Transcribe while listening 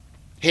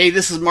Hey,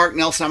 this is Mark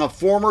Nelson. I'm a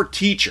former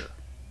teacher,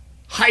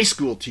 high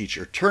school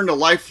teacher, turned a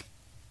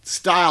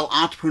lifestyle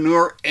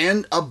entrepreneur,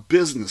 and a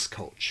business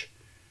coach.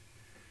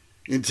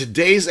 In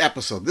today's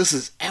episode, this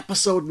is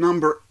episode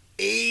number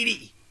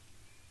 80,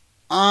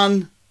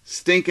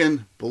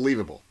 unstinking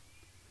believable.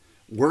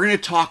 We're going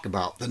to talk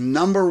about the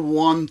number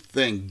one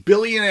thing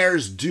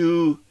billionaires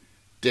do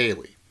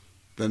daily.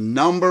 The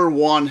number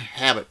one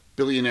habit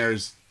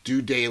billionaires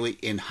do daily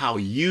and how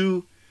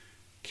you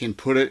can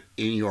put it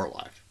in your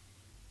life.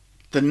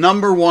 The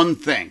number one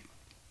thing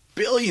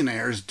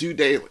billionaires do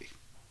daily.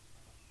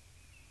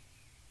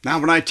 Now,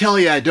 when I tell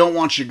you, I don't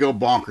want you to go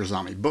bonkers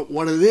on me, but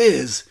what it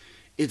is,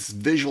 it's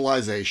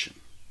visualization.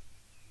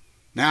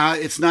 Now,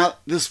 it's not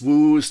this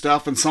woo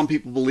stuff, and some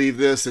people believe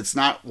this. It's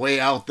not way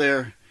out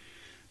there.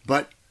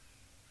 But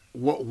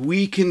what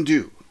we can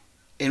do,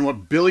 and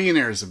what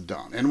billionaires have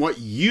done, and what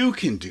you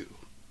can do,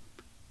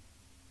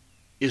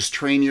 is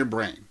train your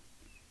brain.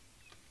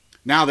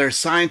 Now, there's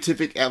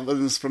scientific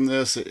evidence from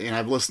this, and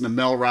I've listened to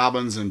Mel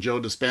Robbins and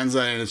Joe Dispenza,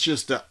 and it's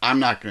just, I'm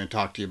not going to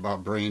talk to you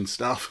about brain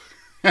stuff.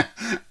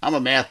 I'm a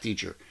math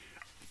teacher,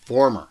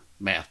 former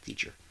math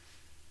teacher.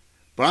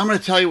 But I'm going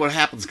to tell you what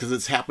happens because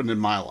it's happened in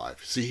my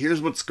life. See,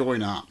 here's what's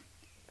going on.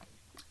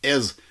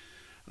 As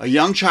a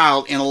young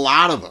child, and a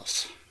lot of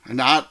us,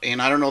 and I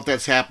don't know if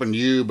that's happened to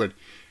you, but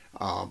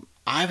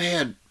I've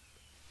had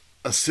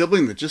a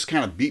sibling that just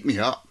kind of beat me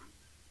up.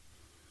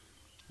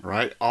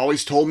 Right?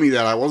 Always told me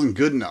that I wasn't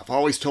good enough.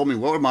 Always told me,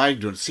 what am I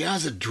doing? See, I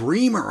was a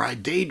dreamer. I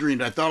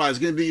daydreamed. I thought I was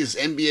going to be this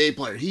NBA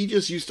player. He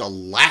just used to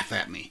laugh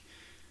at me.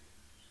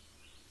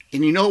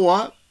 And you know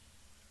what?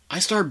 I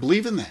started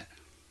believing that.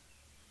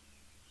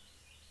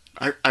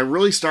 I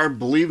really started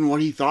believing what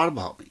he thought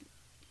about me.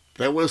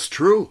 That was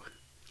true.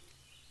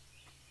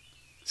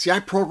 See,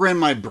 I programmed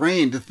my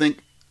brain to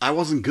think I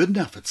wasn't good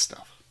enough at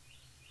stuff.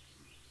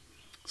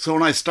 So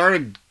when I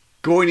started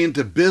going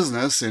into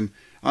business and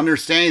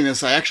understanding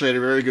this, I actually had a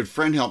very good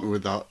friend help me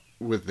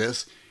with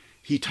this.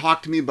 He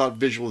talked to me about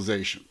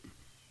visualization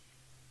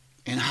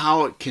and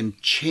how it can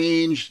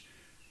change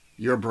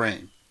your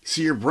brain.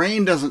 See, your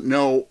brain doesn't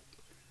know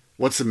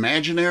what's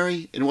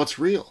imaginary and what's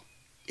real.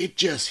 It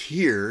just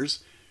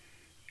hears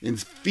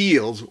and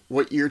feels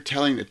what you're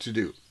telling it to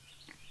do.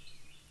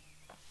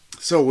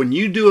 So when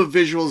you do a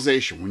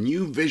visualization, when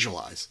you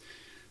visualize,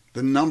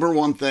 the number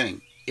one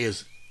thing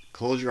is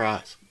close your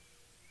eyes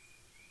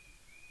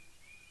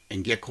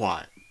and get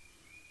quiet.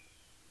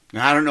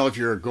 Now, I don't know if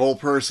you're a goal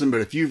person,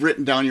 but if you've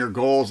written down your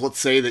goals, let's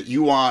say that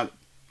you want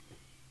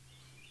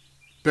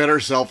better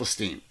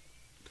self-esteem.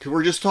 Because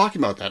we're just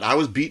talking about that. I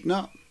was beaten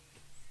up.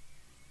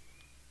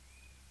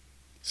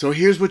 So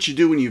here's what you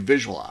do when you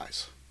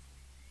visualize.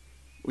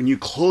 When you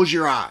close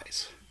your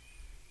eyes,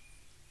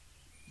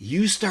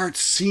 you start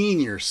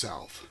seeing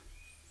yourself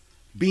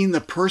being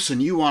the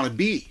person you want to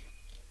be.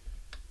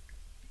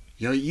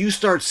 You know, you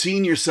start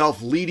seeing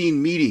yourself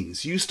leading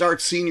meetings. You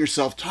start seeing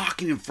yourself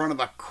talking in front of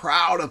a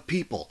crowd of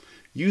people.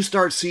 You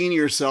start seeing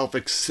yourself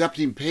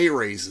accepting pay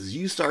raises.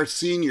 You start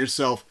seeing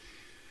yourself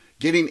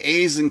getting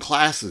A's in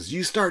classes.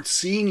 You start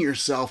seeing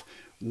yourself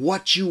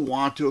what you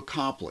want to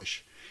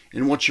accomplish.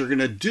 And what you're going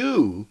to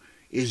do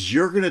is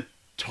you're going to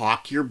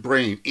talk your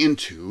brain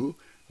into,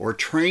 or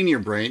train your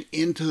brain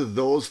into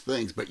those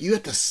things. But you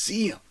have to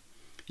see them.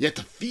 You have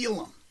to feel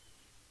them.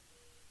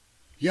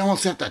 You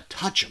almost have to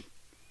touch them.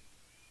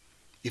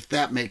 If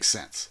that makes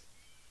sense.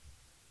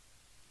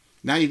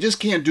 Now, you just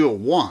can't do it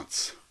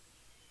once.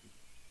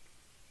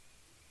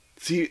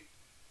 See,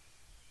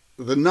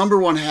 the number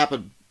one habit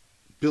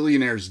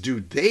billionaires do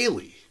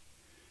daily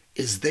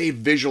is they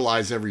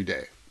visualize every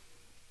day.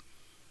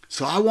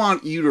 So I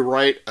want you to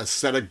write a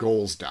set of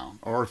goals down.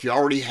 Or if you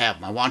already have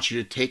them, I want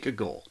you to take a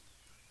goal.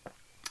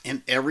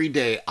 And every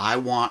day I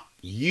want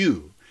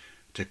you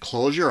to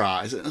close your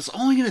eyes. And it's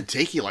only going to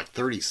take you like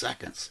 30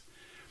 seconds.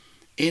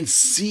 And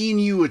seeing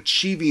you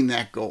achieving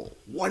that goal,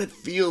 what it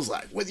feels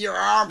like, with your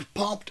arms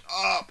pumped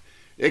up,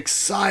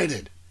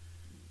 excited.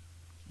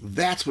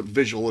 That's what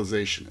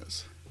visualization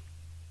is.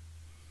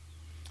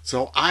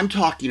 So I'm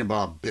talking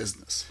about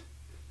business.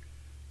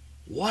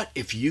 What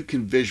if you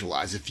can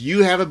visualize? If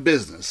you have a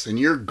business and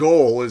your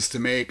goal is to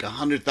make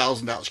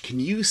 $100,000, can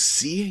you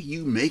see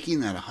you making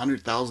that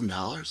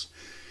 $100,000?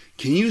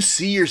 Can you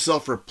see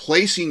yourself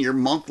replacing your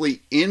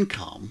monthly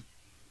income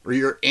or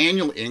your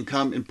annual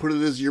income and put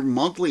it as your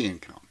monthly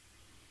income?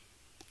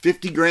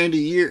 50 grand a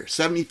year,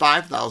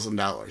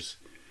 $75,000.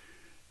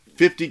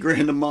 50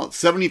 grand a month,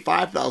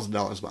 $75,000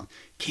 a month.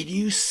 Can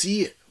you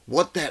see it?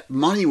 What that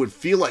money would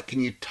feel like? Can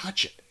you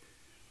touch it?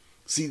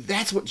 See,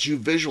 that's what you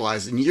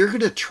visualize, and you're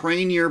going to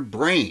train your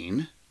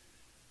brain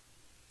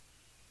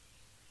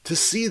to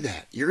see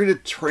that. You're going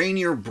to train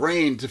your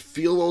brain to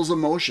feel those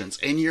emotions,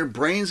 and your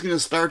brain's going to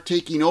start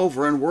taking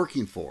over and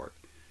working for it.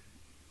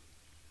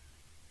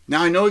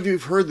 Now, I know if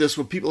you've heard this,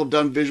 when people have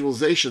done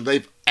visualization,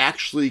 they've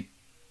actually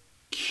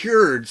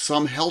cured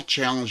some health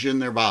challenge in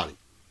their body.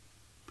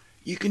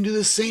 You can do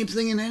the same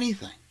thing in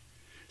anything.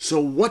 So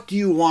what do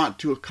you want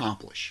to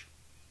accomplish?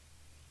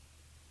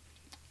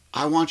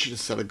 I want you to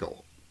set a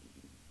goal.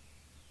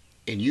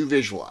 And you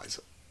visualize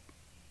it.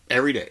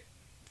 every day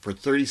for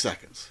 30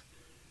 seconds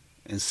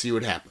and see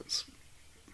what happens.